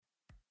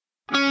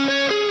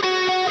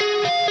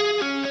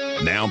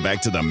Now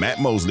back to the Matt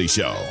Mosley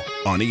Show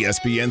on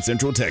ESPN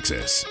Central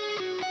Texas.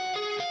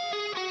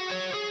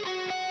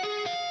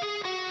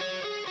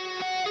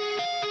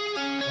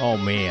 Oh,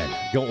 man,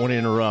 don't want to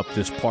interrupt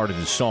this part of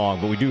the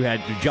song, but we do have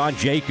John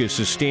Jakus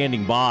is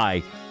standing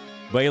by,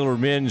 Baylor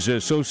men's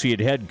associate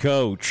head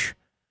coach,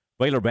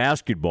 Baylor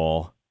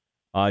basketball.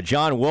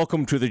 John,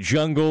 welcome to the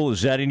jungle.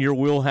 Is that in your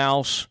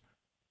wheelhouse?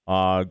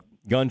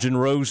 Guns N'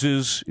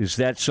 Roses, is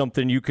that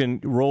something you can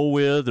roll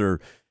with,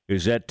 or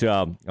is that,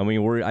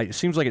 it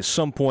seems like at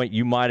some point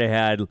you might have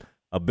had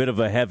a bit of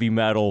a heavy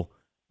metal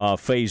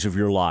phase of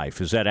your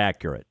life. Is that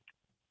accurate?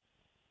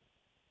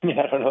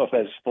 Yeah, I don't know if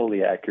that's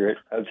fully accurate.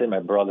 I would say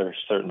my brother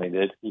certainly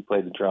did. He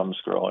played the drums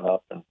growing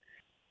up, and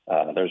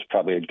there's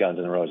probably a Guns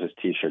N' Roses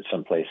T-shirt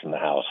someplace in the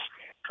house,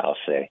 I'll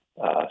say.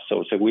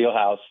 So it's a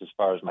wheelhouse as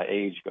far as my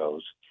age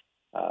goes,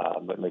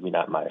 but maybe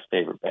not my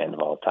favorite band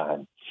of all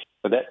time.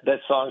 But that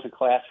song's a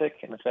classic,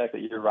 and the fact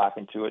that you're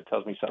rocking to it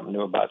tells me something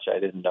new about you I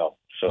didn't know.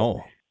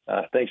 So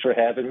thanks for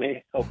having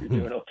me. Hope you're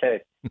doing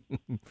okay.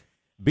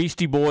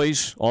 Beastie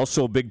Boys,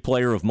 also a big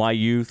player of my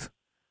youth.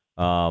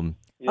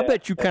 I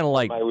bet you kind of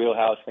like my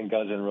wheelhouse and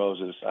Guns N'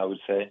 Roses, I would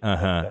say.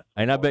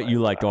 And I bet you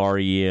like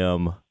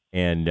REM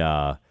and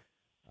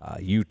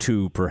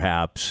U2,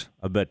 perhaps.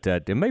 I bet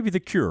that, and maybe The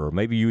Cure.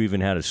 Maybe you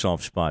even had a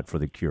soft spot for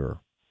The Cure.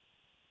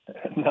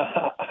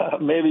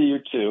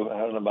 Maybe U2. I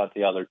don't know about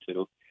the other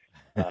two.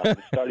 The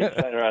starting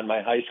center on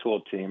my high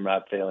school team,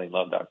 Rob Failing,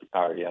 loved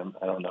REM.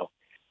 I don't know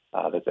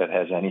that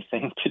has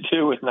anything to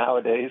do with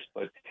nowadays,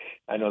 but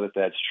I know that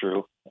that's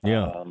true.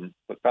 Yeah.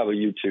 But probably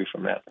U2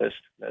 from that list.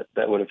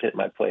 That would have hit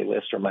my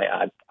playlist or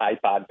my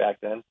iPod back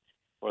then,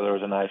 before there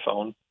was an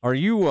iPhone. Are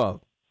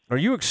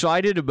you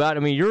excited about? I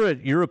mean, you're a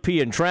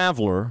European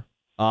traveler,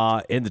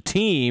 and the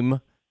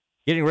team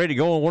getting ready to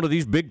go on one of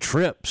these big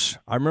trips.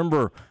 I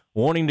remember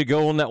wanting to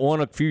go on that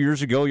one a few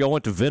years ago. Y'all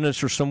went to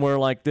Venice or somewhere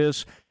like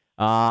this.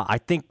 I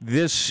think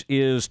this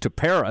is to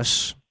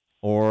Paris.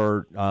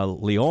 Or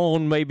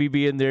Lyon maybe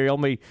be in there. Y'all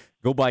may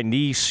go by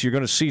Nice. You're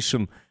going to see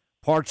some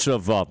parts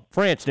of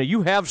France. Now,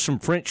 you have some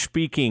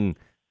French-speaking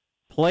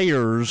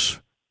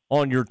players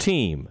on your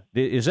team.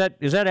 Is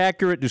that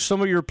accurate? Do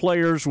some of your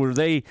players, was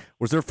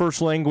their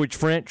first language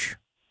French?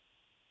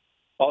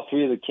 All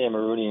three of the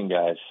Cameroonian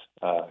guys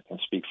can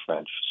speak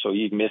French. So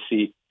Yves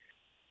Missy,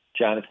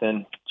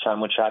 Jonathan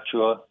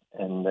Chamwachachua,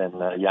 and then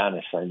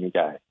Giannis, our new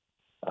guy.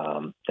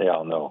 They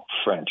all know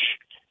French,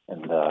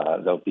 and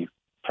they'll be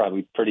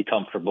probably pretty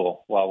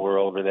comfortable while we're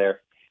over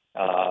there.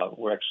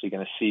 We're actually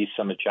going to see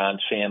some of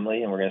John's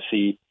family, and we're going to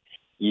see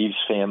Yves'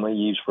 family.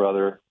 Yves'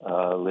 brother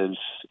lives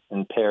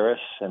in Paris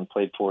and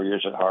played 4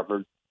 years at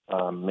Harvard,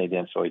 made the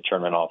NCAA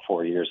tournament all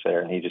 4 years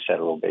there, and he just had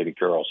a little baby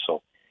girl.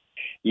 So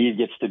Yves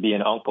gets to be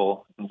an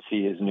uncle and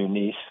see his new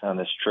niece on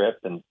this trip,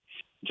 and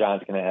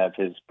John's going to have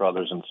his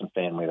brothers and some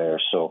family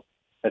there. So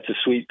that's a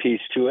sweet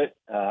piece to it.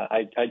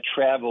 I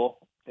travel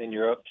in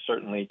Europe,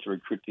 certainly, to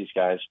recruit these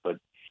guys, but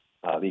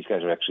these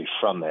guys are actually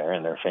from there,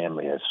 and their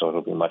family is, so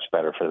it'll be much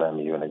better for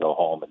them even to go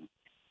home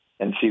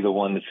and see the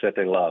one that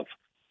they love.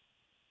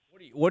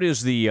 What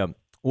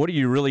do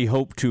you really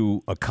hope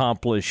to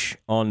accomplish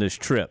on this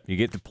trip? You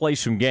get to play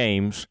some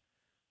games.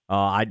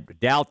 I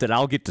doubt that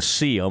I'll get to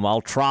see them.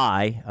 I'll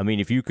try. I mean,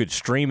 if you could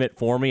stream it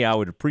for me, I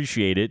would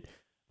appreciate it.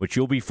 But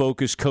you'll be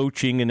focused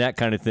coaching and that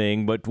kind of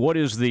thing. But what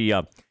is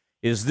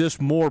is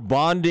this more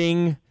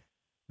bonding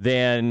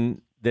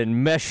than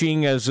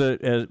meshing as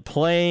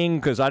playing?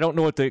 Because I don't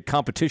know what the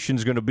competition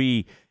is going to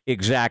be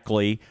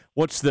exactly.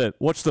 What's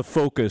the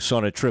focus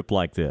on a trip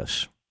like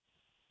this?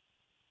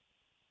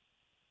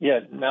 Yeah,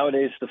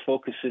 nowadays the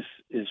focus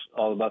is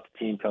all about the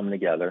team coming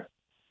together.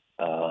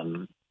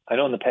 I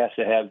know in the past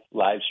they have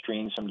live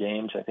streamed some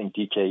games. I think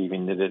DK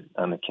even did it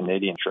on the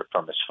Canadian trip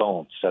from his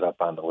phone, set up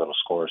on the little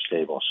scores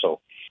table.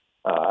 So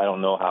I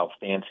don't know how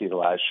fancy the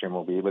live stream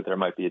will be, but there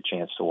might be a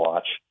chance to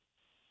watch.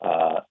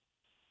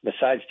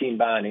 Besides team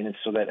bonding, it's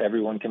so that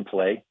everyone can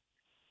play.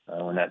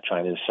 We're not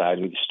trying to decide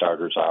who the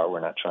starters are. We're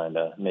not trying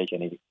to make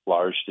any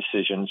large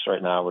decisions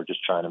right now. We're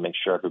just trying to make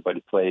sure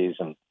everybody plays,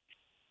 and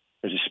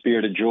there's a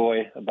spirit of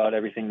joy about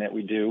everything that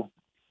we do.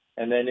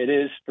 And then it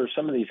is, for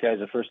some of these guys,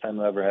 the first time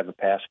they'll ever have a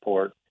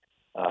passport,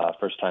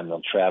 first time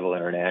they'll travel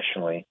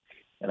internationally.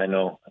 And I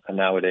know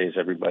nowadays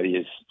everybody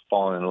is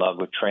falling in love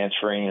with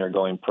transferring or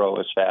going pro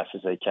as fast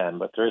as they can,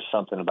 but there is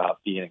something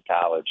about being in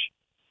college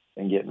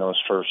and getting those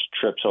first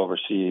trips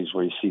overseas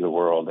where you see the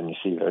world and you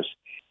see there's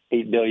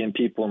 8 billion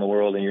people in the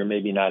world and you're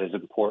maybe not as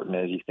important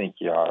as you think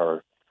you are,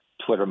 or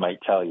Twitter might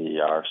tell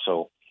you are.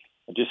 So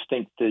I just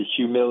think the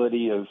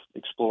humility of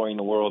exploring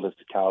the world as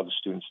a college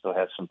student still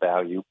has some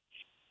value.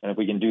 And if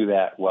we can do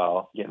that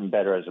while getting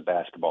better as a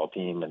basketball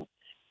team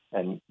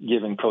and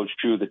giving Coach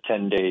Drew the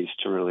 10 days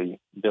to really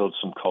build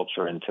some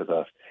culture into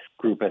the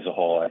group as a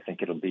whole, I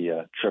think it'll be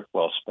a trip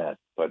well spent.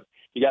 But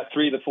you got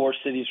 3 of the 4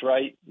 cities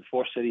right. The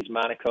 4th city is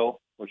Monaco,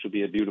 which will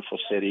be a beautiful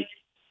city,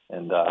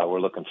 and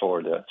we're looking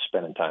forward to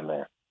spending time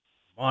there.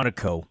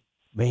 Monaco,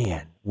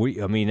 man,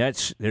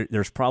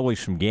 there's probably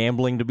some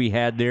gambling to be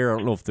had there. I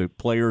don't know if the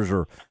players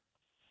are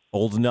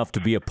old enough to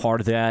be a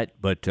part of that,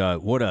 but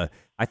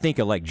I think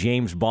of like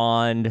James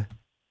Bond.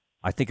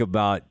 I think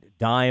about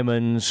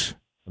diamonds.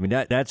 I mean,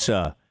 that's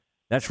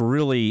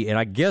really, and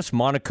I guess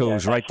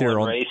Monaco's right there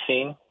on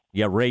racing.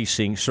 Yeah,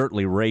 racing,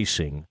 certainly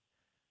racing.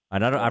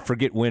 And I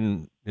forget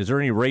when. Is there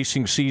any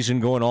racing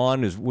season going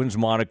on? When's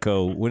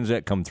Monaco? When's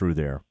that come through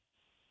there?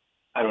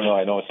 I don't know.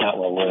 I know it's not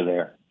while we're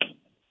there.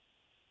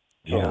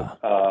 So, yeah.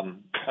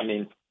 I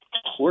mean,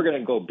 we're going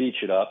to go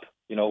beach it up,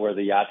 where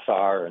the yachts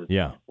are. And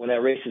when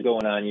that race is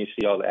going on, you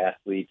see all the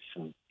athletes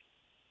and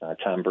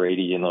Tom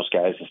Brady and those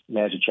guys,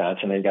 Magic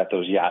Johnson, they've got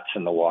those yachts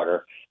in the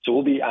water. So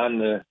we'll be on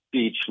the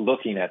beach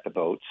looking at the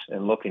boats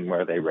and looking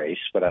where they race,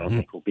 but I don't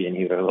think we'll be in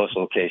either of those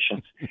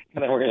locations.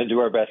 And then we're going to do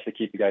our best to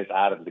keep you guys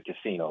out of the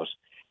casinos.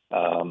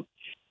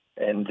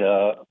 And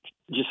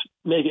just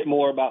make it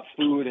more about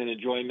food and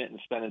enjoyment and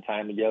spending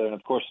time together. And,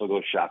 of course, we'll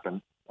go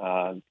shopping.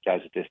 Guys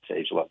at this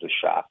age love to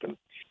shop and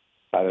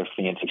buy their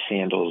fancy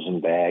sandals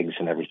and bags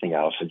and everything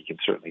else, and you can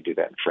certainly do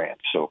that in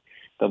France. So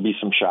there'll be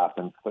some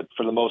shopping. But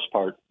for the most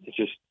part, it's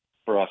just,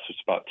 for us, it's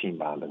about team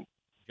bonding.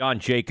 John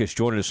Jakus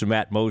joining us on the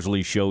Matt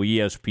Mosley Show,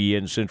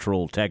 ESPN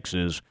Central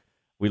Texas.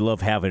 We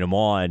love having him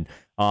on.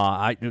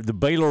 The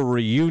Baylor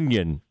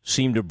reunion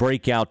seemed to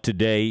break out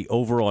today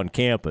over on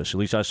campus. At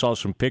least I saw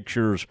some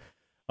pictures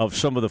of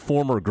some of the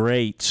former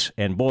greats,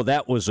 and, boy,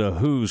 that was a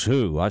who's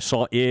who. I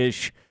saw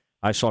Ish.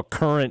 I saw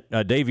current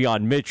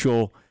Davion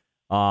Mitchell.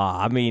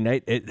 I mean,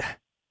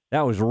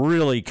 that was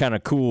really kind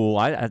of cool.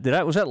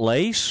 Was that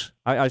Lace?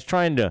 I was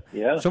trying to.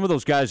 Yeah. Some of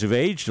those guys have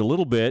aged a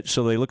little bit,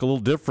 so they look a little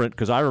different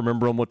because I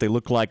remember them what they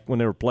looked like when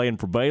they were playing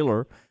for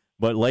Baylor.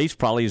 But Lace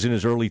probably is in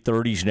his early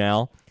 30s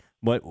now.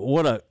 But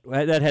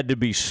that had to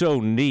be so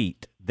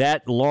neat.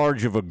 That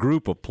large of a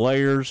group of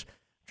players.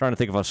 I'm trying to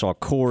think if I saw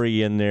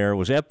Corey in there.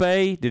 Was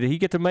Epe? Did he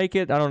get to make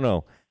it? I don't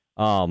know.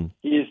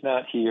 He is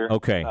not here.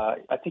 Okay.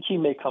 I think he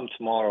may come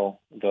tomorrow,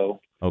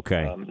 though.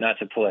 Okay. Not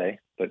to play,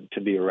 but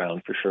to be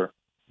around for sure.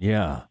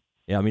 Yeah.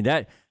 Yeah, I mean,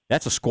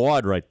 that's a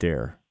squad right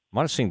there.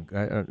 Might have seen,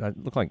 I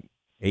look like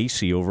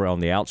AC over on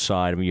the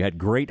outside. I mean, you had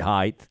great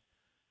height,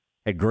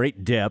 had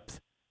great depth.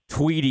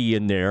 Tweedy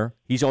in there.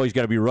 He's always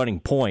got to be running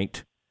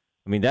point.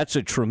 I mean, that's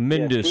a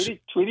tremendous. Yeah,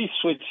 Tweedy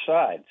switched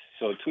sides.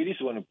 So Tweedy's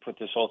the one who put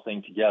this whole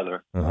thing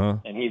together,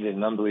 and he did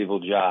an unbelievable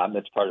job.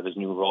 That's part of his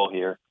new role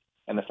here.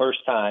 And the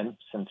first time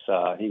since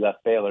he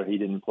left Baylor, he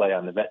didn't play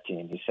on the vet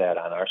team. He sat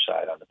on our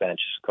side on the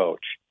bench as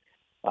coach.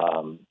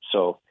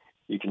 So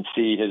you can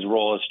see his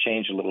role has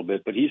changed a little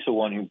bit, but he's the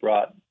one who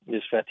brought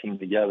this vet team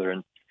together.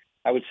 And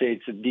I would say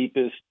it's the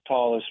deepest,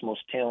 tallest,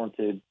 most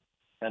talented,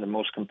 and the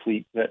most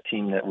complete vet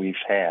team that we've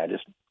had.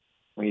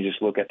 When you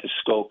just look at the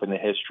scope and the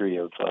history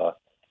of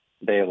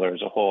Baylor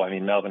as a whole. I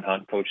mean, Melvin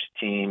Hunt coached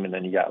the team, and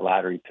then you got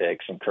lottery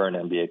picks and current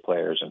NBA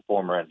players and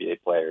former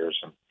NBA players.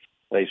 And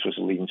Lace was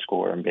the leading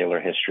scorer in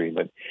Baylor history.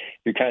 But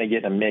you're kind of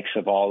getting a mix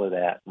of all of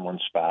that in one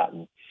spot.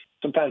 And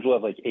sometimes we'll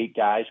have like 8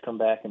 guys come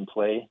back and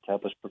play to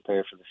help us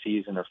prepare for the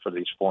season or for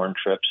these foreign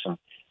trips. And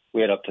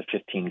we had up to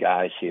 15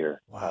 guys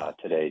here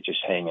today just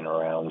hanging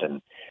around.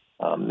 And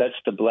that's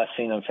the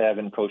blessing of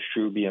having Coach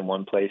Drew be in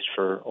one place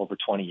for over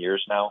 20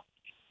 years now.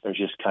 There's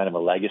just kind of a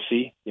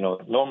legacy.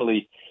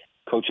 Normally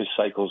coaches'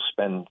 cycles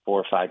spend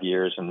 4 or 5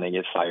 years and they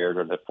get fired,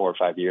 or the 4 or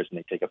 5 years and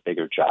they take a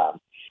bigger job.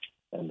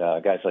 And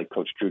guys like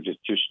Coach Drew just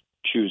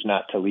choose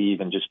not to leave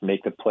and just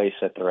make the place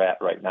that they're at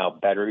right now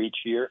better each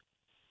year.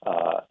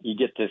 You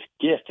get this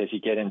gift as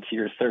you get into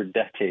your third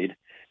decade,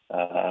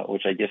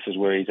 which I guess is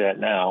where he's at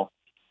now,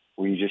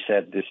 where you just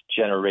have this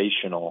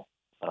generational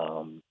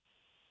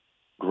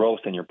growth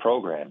in your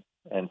program.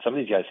 And some of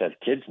these guys have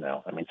kids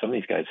now. I mean, some of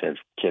these guys have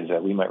kids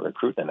that we might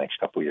recruit in the next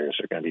couple of years.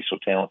 They're going to be so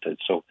talented.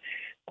 So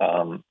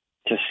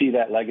to see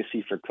that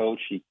legacy for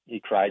Coach, he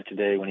cried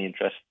today when he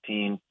addressed the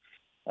team.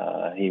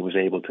 He was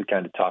able to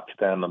kind of talk to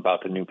them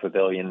about the new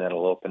pavilion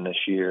that'll open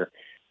this year.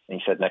 And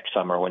he said next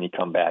summer when you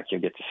come back,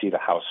 you'll get to see the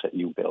house that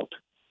you built.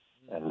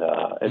 And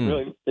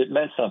it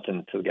meant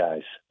something to the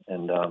guys.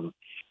 And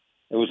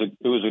it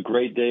was a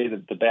great day.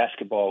 The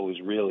basketball was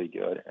really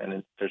good,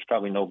 and there's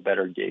probably no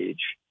better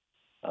gauge.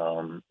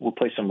 We'll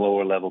play some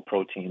lower level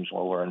pro teams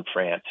while we're in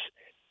France.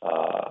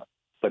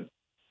 But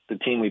the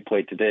team we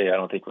played today, I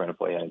don't think we're going to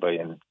play anybody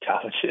in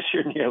college this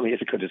year nearly as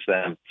good as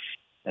them.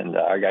 And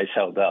our guys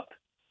held up.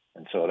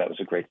 And so that was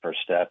a great first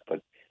step.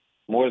 But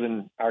more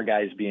than our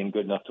guys being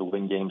good enough to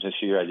win games this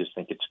year, I just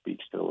think it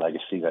speaks to the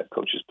legacy that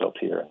Coach has built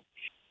here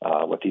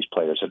and what these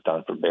players have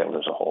done for Baylor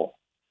as a whole.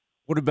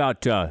 What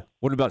about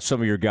some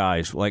of your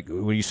guys? Like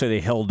when you say they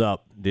held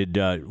up, I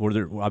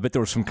bet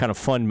there were some kind of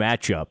fun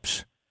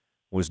matchups.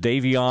 Was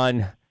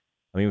Davion?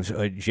 I mean, was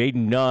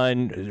Jaden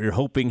Nunn? You're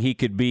hoping he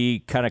could be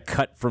kind of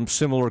cut from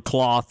similar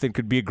cloth and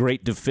could be a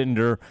great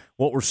defender.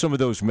 What were some of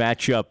those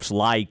matchups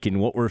like,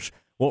 and what were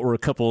a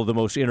couple of the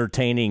most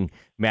entertaining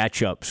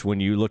matchups when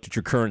you looked at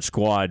your current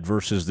squad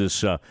versus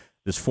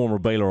this former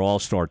Baylor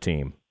All-Star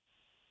team?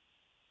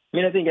 I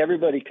mean, I think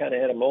everybody kind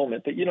of had a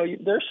moment, but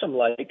there's some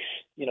likes.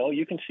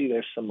 You can see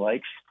there's some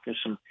likes. There's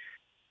some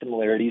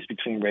similarities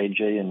between Ray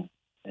J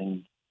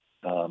and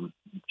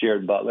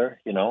Jared Butler.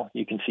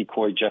 You can see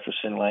Corey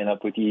Jefferson line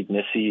up with Yves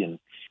Missy, and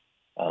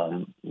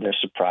They're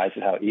surprised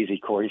at how easy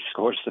Corey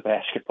scores the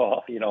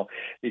basketball. You know,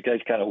 these guys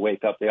kind of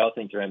wake up. They all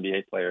think they're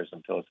NBA players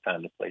until it's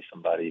time to play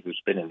somebody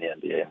who's been in the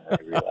NBA, and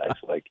they realize,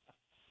 like,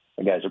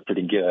 the guys are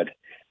pretty good.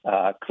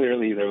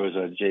 Clearly, there was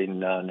a Jaden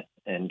Nunn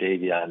and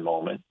Davion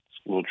moment,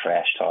 a little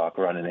trash talk,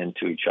 running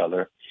into each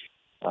other,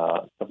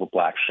 a couple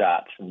block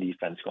shots and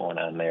defense going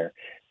on there.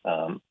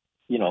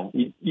 You know,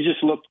 you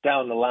just look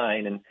down the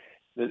line, and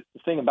the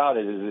thing about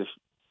it is if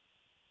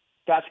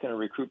Scott's going to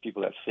recruit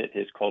people that fit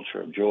his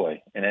culture of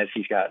joy. And as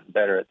he's gotten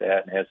better at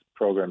that and as the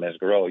program has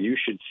grown, you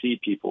should see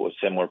people with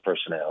similar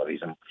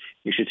personalities. And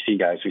you should see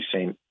guys who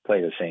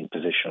play the same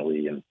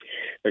positionally. And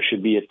there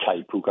should be a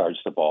type who guards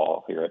the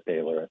ball here at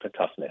Baylor, at the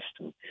toughness.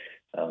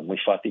 And we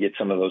fought to get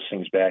some of those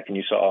things back, and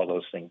you saw all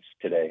those things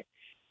today.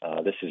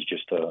 This is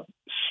just a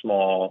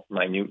small,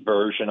 minute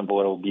version of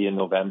what will be in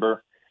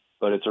November,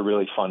 but it's a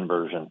really fun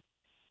version.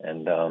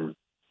 And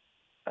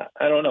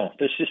I don't know.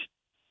 There's just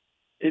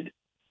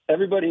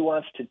everybody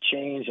wants to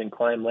change and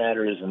climb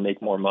ladders and make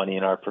more money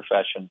in our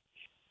profession,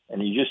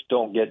 and you just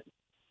don't get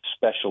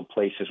special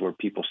places where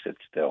people sit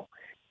still.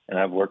 And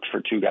I've worked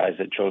for two guys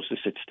that chose to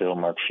sit still,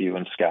 Mark Few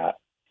and Scott.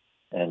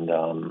 And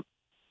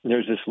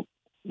there's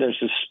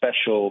this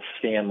special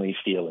family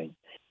feeling.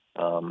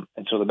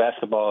 And so the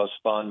basketball is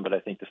fun, but I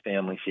think the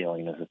family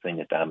feeling is the thing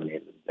that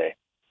dominated the day.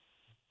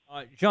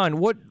 John,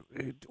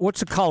 what's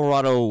the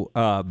Colorado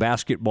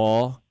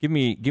basketball? Give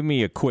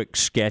me a quick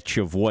sketch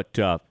of what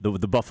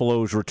the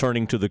Buffaloes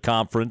returning to the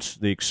conference,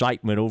 the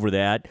excitement over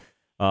that.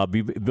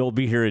 They'll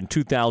be here in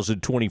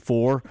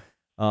 2024.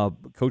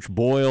 Coach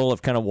Boyle,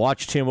 I've kind of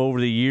watched him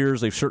over the years.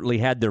 They've certainly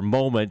had their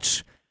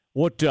moments.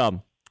 What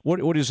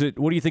is it?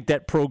 What do you think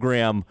that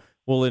program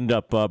will end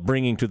up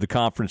bringing to the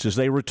conference as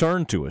they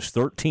return to us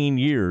 13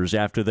 years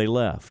after they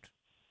left?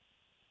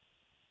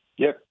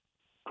 Yep.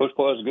 Coach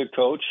Boyle is a good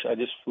coach. I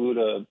just flew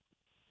to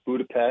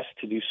Budapest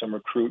to do some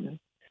recruiting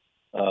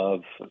of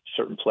a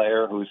certain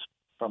player who's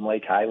from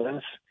Lake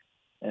Highlands.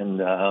 And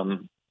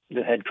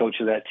the head coach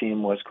of that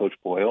team was Coach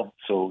Boyle.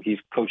 So he's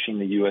coaching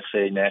the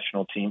USA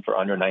national team for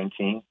under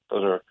 19.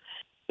 Those are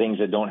things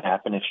that don't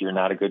happen if you're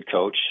not a good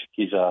coach.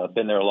 He's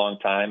been there a long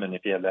time, and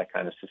if you have that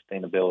kind of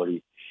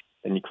sustainability,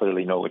 then you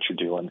clearly know what you're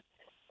doing.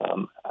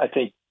 I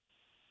think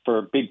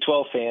for Big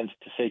 12 fans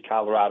to say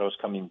Colorado's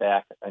coming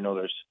back, I know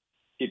there's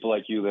people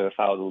like you that have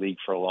followed the league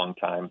for a long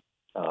time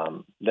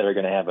that are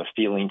going to have a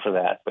feeling for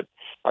that. But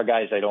our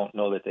guys, I don't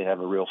know that they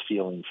have a real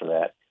feeling for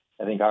that.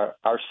 I think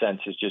our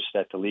sense is just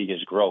that the league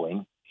is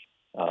growing,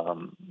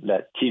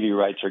 that TV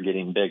rights are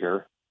getting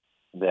bigger,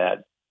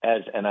 that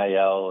as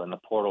NIL and the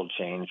portal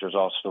change, there's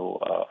also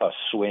a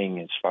swing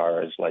as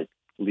far as like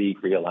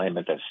league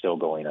realignment that's still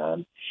going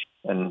on.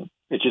 And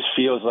it just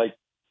feels like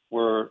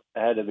we're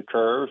ahead of the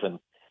curve, and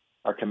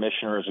our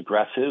commissioner is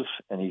aggressive,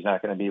 and he's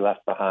not going to be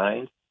left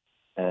behind.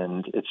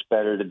 And it's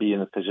better to be in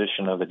the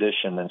position of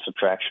addition than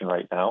subtraction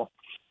right now.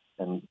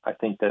 And I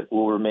think that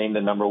we'll remain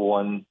the number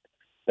one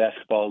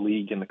basketball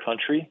league in the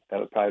country. That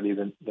would probably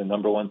be the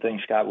number one thing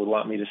Scott would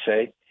want me to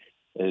say,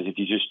 is if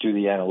you just do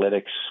the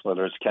analytics,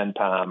 whether it's Ken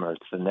Pom or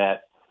it's the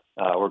net,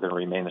 we're going to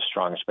remain the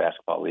strongest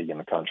basketball league in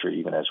the country,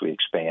 even as we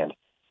expand.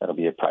 That'll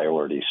be a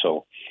priority.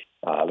 So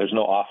there's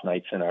no off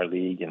nights in our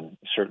league, and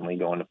certainly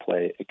going to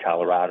play at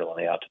Colorado on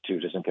the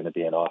altitude isn't going to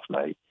be an off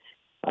night.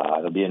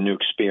 It'll be a new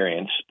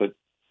experience, but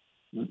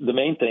the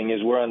main thing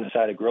is we're on the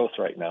side of growth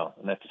right now,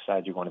 and that's the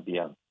side you want to be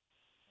on.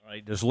 All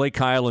right. Does Lake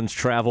Highlands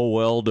travel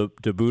well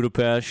to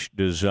Budapest?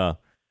 Did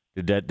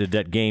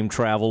that game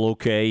travel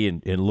okay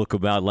and look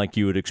about like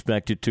you would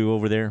expect it to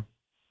over there?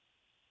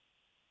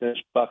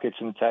 There's buckets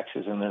in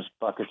Texas and there's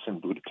buckets in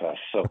Budapest,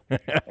 so I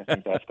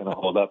think that's going to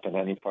hold up in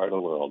any part of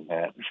the world,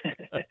 Matt.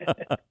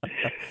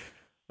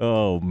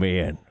 Oh,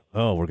 man.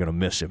 Oh, we're going to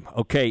miss him.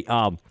 Okay,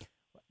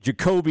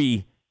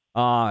 Jacoby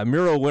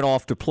Miro went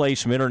off to play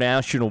some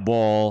international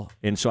ball,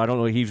 and so I don't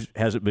know if he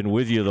hasn't been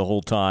with you the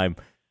whole time,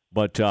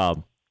 but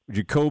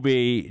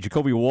Jacoby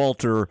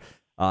Walter,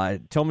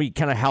 tell me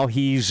kind of how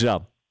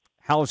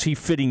is he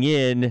fitting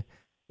in,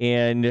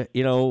 and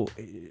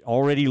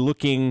already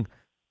looking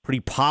pretty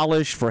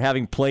polished for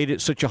having played at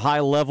such a high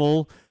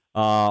level,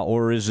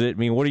 or is it? I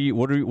mean, what are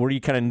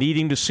you kind of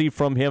needing to see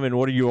from him, and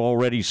what are you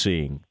already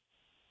seeing?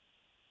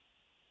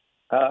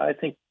 I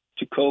think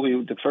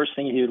Jacoby, the first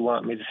thing he would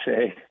want me to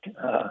say,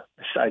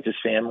 besides his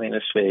family and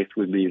his faith,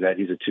 would be that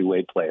he's a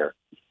two-way player.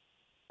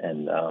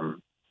 And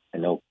I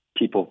know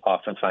people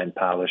often find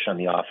polish on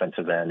the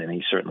offensive end, and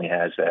he certainly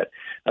has that.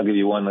 I'll give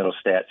you one little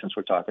stat since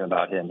we're talking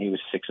about him. He was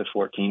 6 of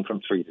 14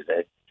 from three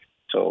today.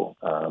 So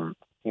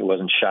he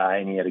wasn't shy,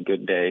 and he had a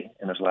good day,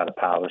 and there's a lot of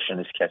polish in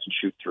his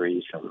catch-and-shoot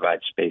threes and provide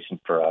spacing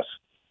for us.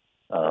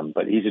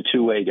 But he's a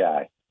two-way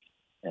guy.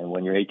 And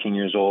when you're 18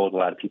 years old, a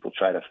lot of people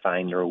try to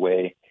find their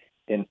way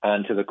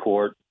onto the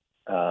court,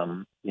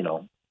 on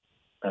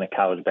a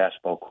college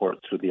basketball court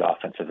through the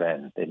offensive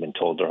end. They've been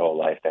told their whole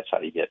life that's how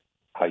you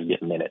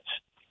get minutes.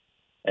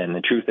 And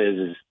the truth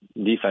is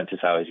defense is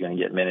how he's going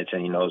to get minutes,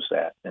 and he knows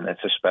that. And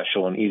that's a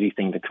special and easy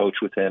thing to coach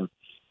with him.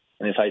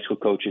 And his high school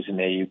coaches and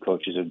AU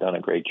coaches have done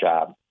a great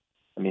job.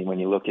 I mean, when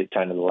you look at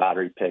kind of the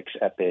lottery picks,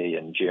 Epe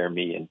and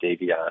Jeremy and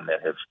Davion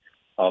that have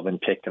all been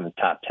picked in the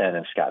top 10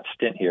 and Scott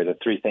Stint here, the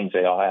three things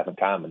they all have in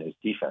common is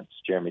defense.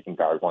 Jeremy can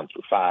guard 1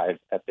 through 5.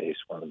 Epe is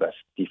one of the best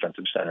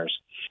defensive centers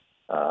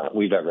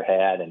we've ever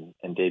had, and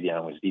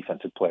Davion was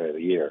Defensive Player of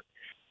the Year.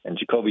 And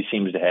Jacoby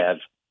seems to have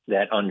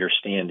that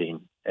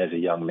understanding as a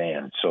young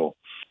man. So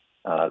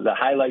the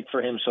highlight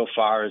for him so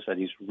far is that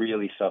he's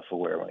really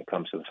self-aware when it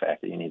comes to the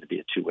fact that you need to be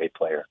a two-way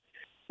player.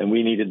 And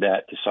we needed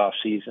that this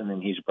offseason,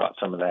 and he's brought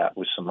some of that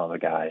with some other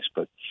guys.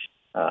 But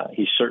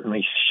he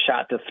certainly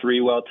shot the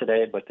three well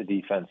today, but the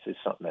defense is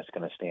something that's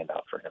going to stand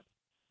out for him.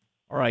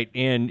 All right,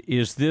 and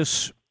is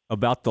this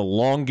about the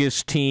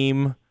longest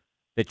team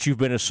that you've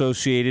been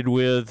associated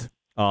with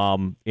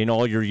in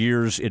all your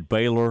years at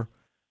Baylor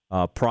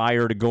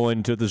prior to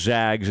going to the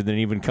Zags and then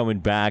even coming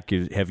back?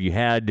 Have you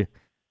had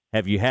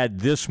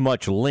this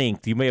much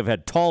length? You may have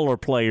had taller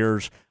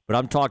players, but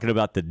I'm talking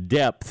about the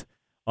depth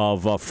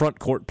of front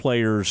court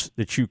players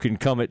that you can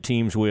come at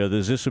teams with.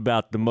 Is this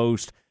about the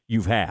most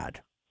you've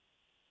had?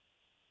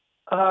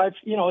 It's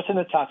in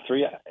the top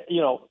three.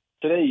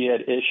 Today you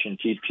had Ish and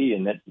TP,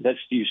 and that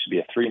used to be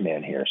a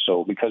three-man here.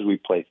 So because we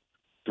play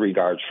three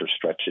guards for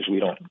stretches, we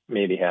don't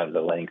maybe have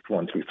the length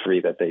 1 through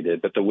 3 that they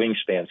did. But the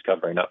wingspan's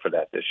covering up for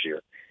that this year,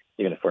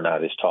 even if we're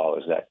not as tall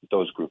as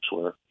those groups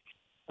were.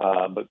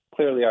 But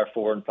clearly our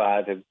 4 and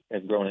 5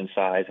 have grown in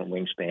size and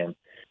wingspan.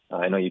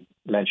 I know you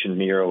mentioned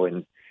Miro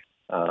and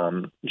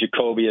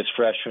Jacoby as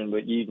freshmen,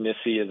 but Yves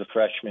Missy as a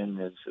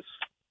freshman is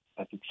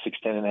I think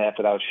 6'10.5"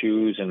 without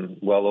shoes and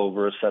well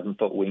over a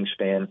 7-foot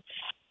wingspan,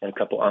 and a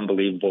couple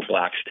unbelievable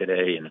blocks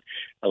today and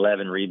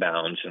 11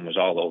 rebounds, and was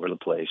all over the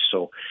place.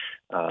 So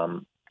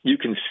you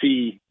can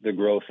see the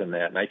growth in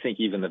that. And I think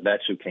even the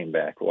vets who came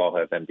back, who all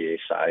have NBA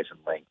size and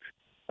length,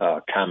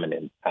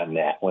 commented on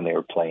that when they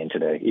were playing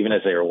today. Even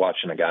as they were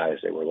watching the guys,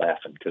 they were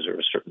laughing because there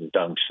were certain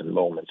dunks and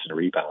moments and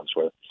rebounds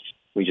where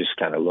we just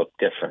kind of looked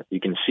different. You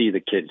can see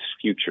the kids'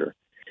 future.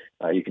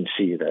 You can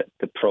see that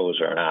the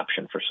pros are an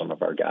option for some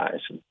of our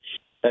guys. And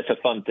that's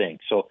a fun thing.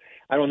 So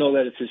I don't know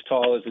that it's as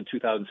tall as the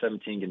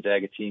 2017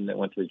 Gonzaga team that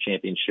went to the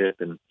championship.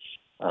 And,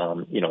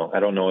 I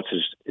don't know it's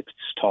as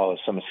tall as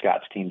some of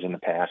Scott's teams in the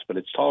past, but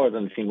it's taller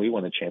than the team we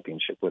won the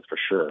championship with for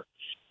sure.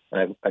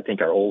 And I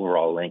think our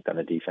overall length on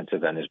the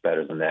defensive end is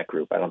better than that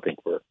group. I don't think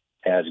we're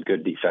as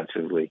good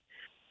defensively,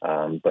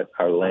 but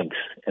our length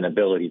and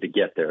ability to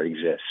get there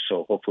exists.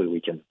 So hopefully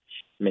we can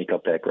make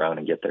up that ground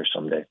and get there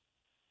someday.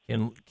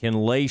 Can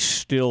Lace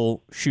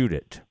still shoot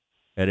it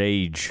at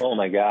age, oh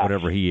my God,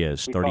 whatever he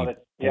is,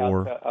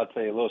 34? I'll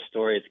tell you a little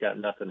story. It's got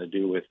nothing to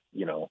do with,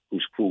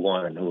 who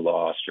won and who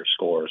lost or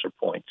scores or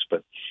points.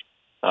 But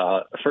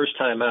the first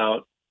time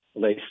out,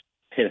 Lace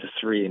hit a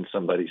 3 in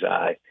somebody's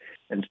eye,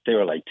 and they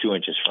were like 2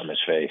 inches from his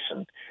face.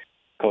 And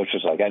coach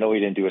was like, I know he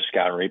didn't do a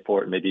scouting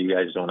report. Maybe you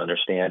guys don't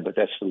understand, but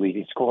that's the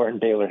leading scorer in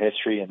Baylor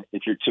history. And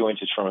if you're 2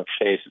 inches from his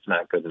face, it's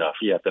not good enough.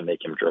 You have to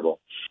make him dribble.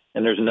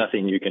 And there's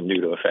nothing you can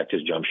do to affect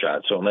his jump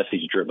shot. So unless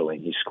he's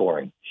dribbling, he's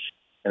scoring.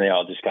 And they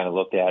all just kind of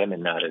looked at him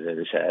and nodded at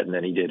his head. And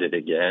then he did it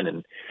again.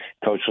 And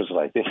coach was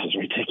like, this is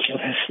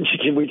ridiculous.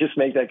 Can we just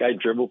make that guy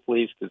dribble,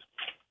 please? Because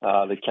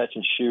the catch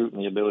and shoot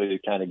and the ability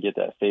to kind of get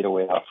that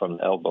fadeaway out from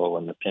the elbow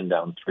and the pin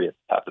down 3 at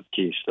the top of the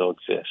key still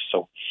exists.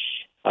 So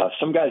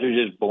some guys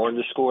are just born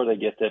to score. They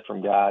get that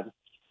from God.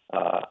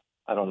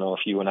 I don't know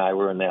if you and I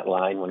were in that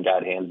line when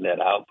God handed that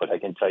out, but I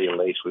can tell you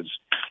Lace was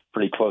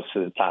pretty close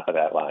to the top of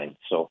that line.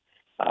 So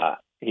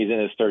he's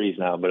in his 30s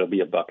now, but he'll be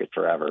a bucket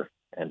forever.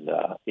 And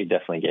he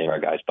definitely gave our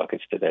guys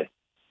buckets today.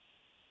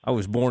 I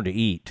was born to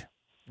eat,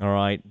 all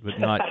right, but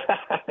not.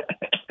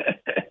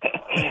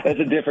 That's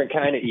a different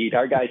kind of eat.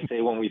 Our guys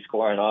say when we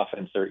score on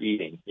offense, they're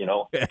eating.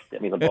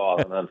 Get me the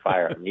ball, I'm on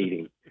fire, I'm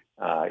eating.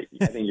 I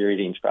think your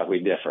eating's probably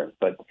different,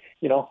 but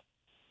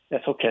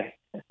that's okay.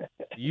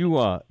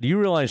 Do you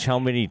realize how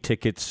many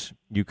tickets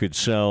you could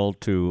sell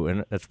to?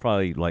 And that's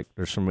probably like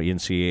there's some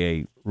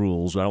NCAA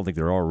rules. I don't think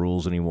there are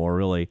rules anymore,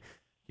 really.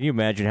 Can you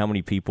imagine how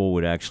many people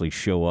would actually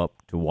show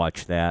up to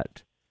watch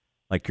that?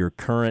 Like your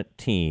current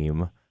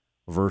team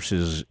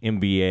versus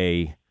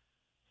NBA,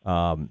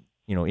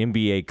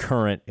 NBA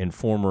current and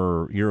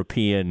former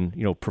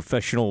European,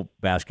 professional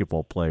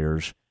basketball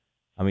players.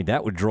 I mean,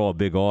 that would draw a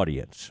big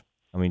audience.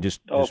 I mean,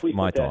 just if we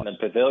my put that thought. in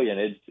the pavilion,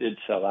 it'd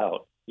sell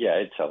out. Yeah,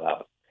 it'd sell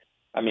out.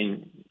 I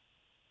mean,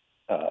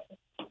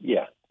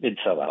 it'd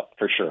sell out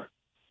for sure.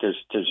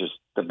 There's just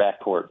the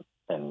backcourt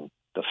and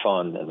the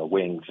fun and the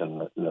wings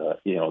and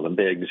the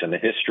bigs and the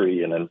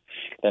history and then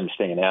them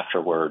staying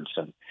afterwards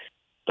and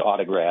the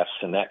autographs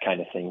and that kind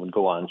of thing would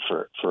go on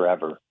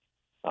forever.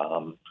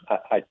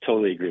 I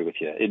totally agree with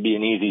you. It'd be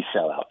an easy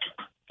sellout.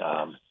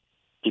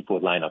 People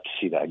would line up to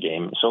see that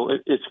game. So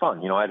it's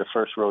fun. I had a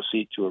first row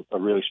seat to a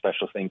really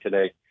special thing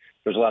today.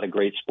 There's a lot of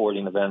great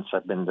sporting events.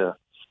 I've been to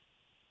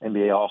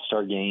NBA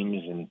All-Star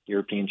games and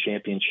European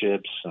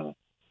championships, and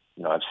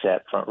I've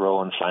sat front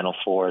row in Final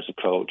Four as a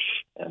coach,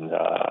 and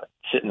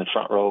sitting in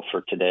front row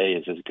for today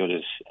is as good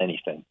as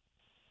anything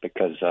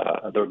because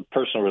the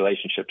personal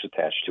relationships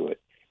attached to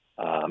it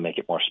make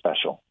it more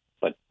special.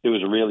 But it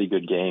was a really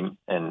good game,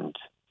 and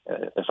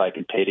if I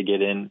could pay to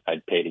get in,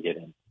 I'd pay to get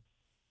in.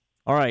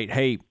 All right.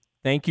 Hey,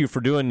 thank you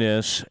for doing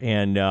this.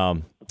 And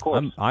Of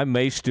course. I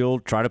may still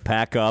try to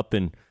pack up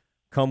and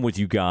come with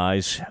you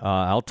guys.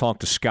 I'll talk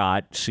to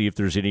Scott, see if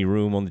there's any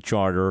room on the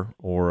charter,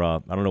 or I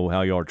don't know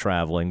how you are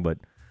traveling, but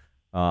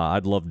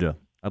I'd love to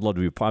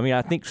be. I mean,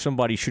 I think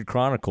somebody should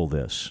chronicle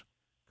this,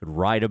 could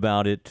write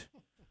about it,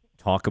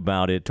 talk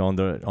about it on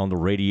the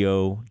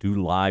radio, do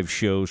live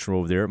shows from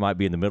over there. It might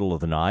be in the middle of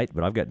the night,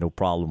 but I've got no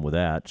problem with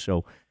that.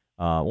 So,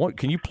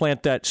 can you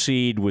plant that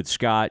seed with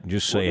Scott and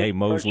just say, "Hey,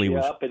 Mosley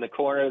was up in the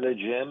corner of the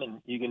gym,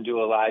 and you can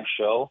do a live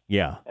show."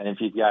 Yeah. And if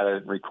you've got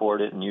to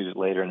record it and use it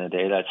later in the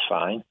day, that's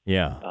fine.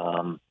 Yeah.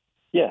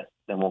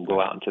 Then we'll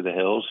go out into the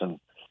hills, and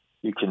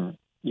you can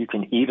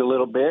eat a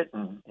little bit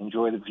and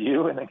enjoy the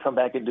view, and then come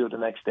back and do it the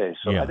next day.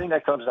 So Yeah. I think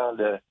that comes down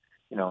to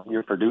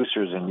your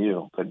producers and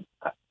you. But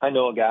I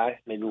know a guy.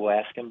 Maybe we'll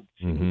ask him.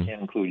 Mm-hmm. We can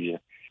include you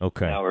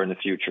Okay. now or in the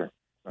future.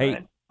 All Hey,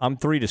 right. I'm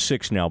 3 to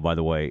 6 now, by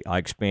the way. I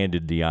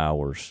expanded the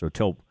hours. So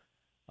tell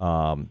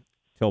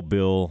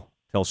Bill,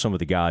 tell some of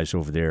the guys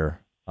over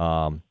there,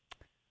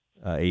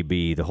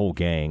 AB, the whole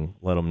gang,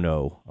 let them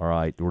know. All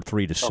right, we're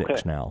 3 to 6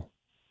 Okay. now.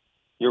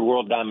 Your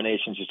world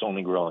domination is just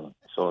only growing.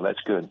 So that's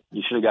good.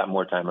 You should have got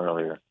more time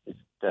earlier. It's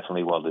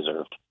definitely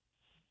well-deserved.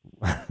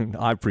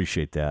 I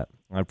appreciate that.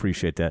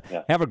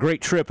 Yeah. Have a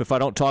great trip. If I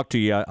don't talk to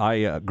you,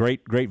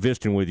 great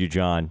visiting with you,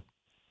 John.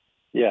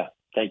 Yeah.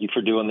 Thank you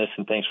for doing this,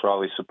 and thanks for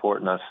always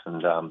supporting us.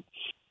 And,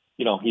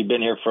 you've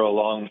been here for a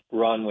long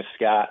run with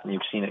Scott, and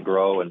you've seen it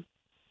grow. And,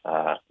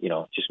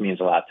 it just means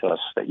a lot to us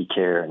that you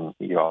care and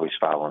you always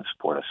follow and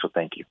support us. So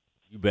thank you.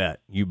 You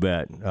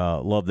bet.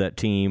 Love that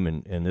team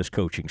and this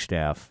coaching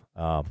staff.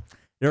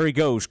 There he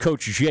goes,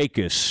 Coach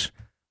Jakus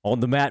on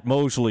the Matt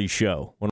Mosley Show.